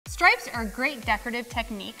Stripes are a great decorative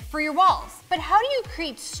technique for your walls. But how do you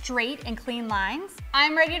create straight and clean lines?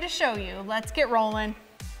 I'm ready to show you. Let's get rolling.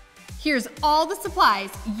 Here's all the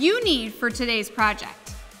supplies you need for today's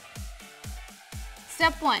project.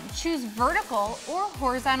 Step 1, choose vertical or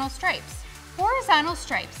horizontal stripes. Horizontal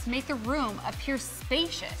stripes make the room appear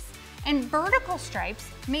spacious, and vertical stripes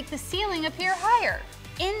make the ceiling appear higher.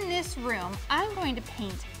 In this room, I'm going to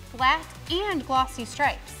paint flat and glossy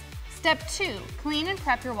stripes. Step 2, clean and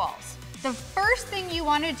prep your walls. The first thing you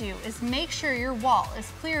want to do is make sure your wall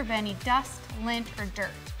is clear of any dust, lint, or dirt.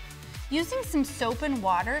 Using some soap and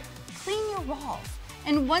water, clean your walls.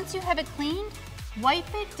 And once you have it cleaned,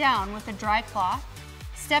 wipe it down with a dry cloth.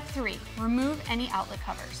 Step 3, remove any outlet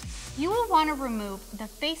covers. You will want to remove the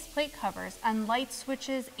faceplate covers on light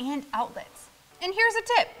switches and outlets. And here's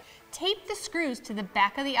a tip. Tape the screws to the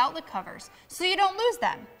back of the outlet covers so you don't lose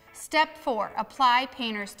them. Step 4, apply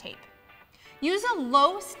painter's tape. Use a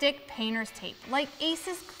low stick painter's tape like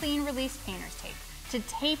Ace's Clean Release painter's tape to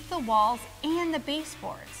tape the walls and the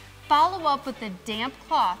baseboards. Follow up with a damp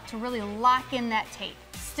cloth to really lock in that tape.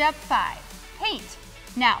 Step 5, paint.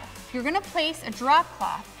 Now, you're gonna place a drop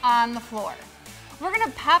cloth on the floor. We're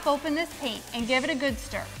gonna pop open this paint and give it a good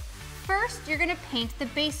stir. First, you're gonna paint the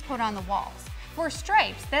base coat on the walls. For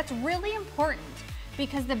stripes, that's really important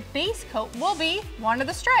because the base coat will be one of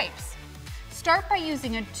the stripes. Start by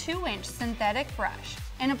using a 2-inch synthetic brush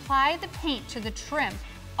and apply the paint to the trim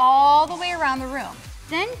all the way around the room.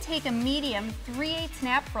 Then take a medium 3/8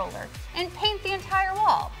 snap roller and paint the entire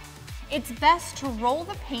wall. It's best to roll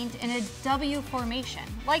the paint in a W formation,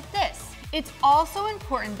 like this. It's also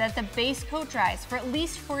important that the base coat dries for at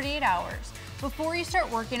least 48 hours before you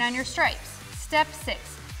start working on your stripes. Step 6,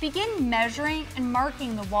 begin measuring and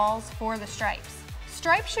marking the walls for the stripes.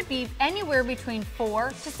 Stripes should be anywhere between 4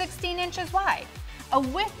 to 16 inches wide. A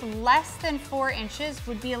width less than 4 inches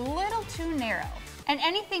would be a little too narrow, and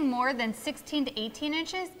anything more than 16 to 18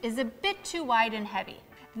 inches is a bit too wide and heavy.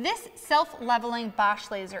 This self-leveling Bosch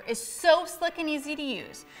laser is so slick and easy to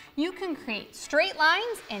use. You can create straight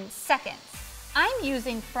lines in seconds. I'm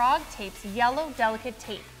using Frog Tape's yellow delicate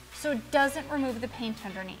tape so it doesn't remove the paint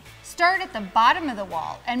underneath. Start at the bottom of the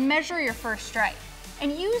wall and measure your first stripe,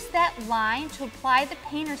 and use that line to apply the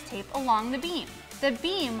painter's tape along the beam. The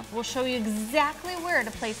beam will show you exactly where to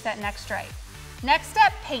place that next stripe. Next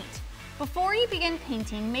step, paint. Before you begin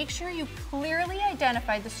painting, make sure you clearly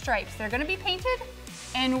identify the stripes that are going to be painted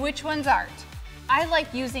and which ones aren't. I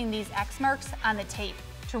like using these X marks on the tape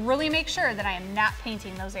to really make sure that I am not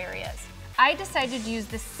painting those areas. I decided to use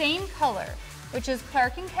the same color, which is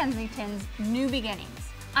Clark & Kensington's New Beginnings.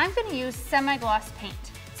 I'm going to use semi-gloss paint.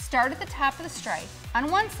 Start at the top of the stripe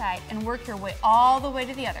on one side and work your way all the way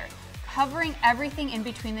to the other, covering everything in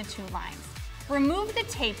between the two lines. Remove the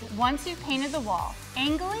tape once you've painted the wall,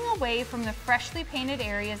 angling away from the freshly painted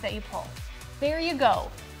areas that you pull. There you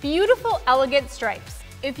go, beautiful, elegant stripes.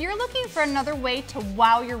 If you're looking for another way to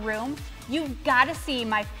wow your room, you've got to see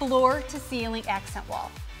my floor-to-ceiling accent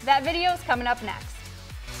wall. That video is coming up next.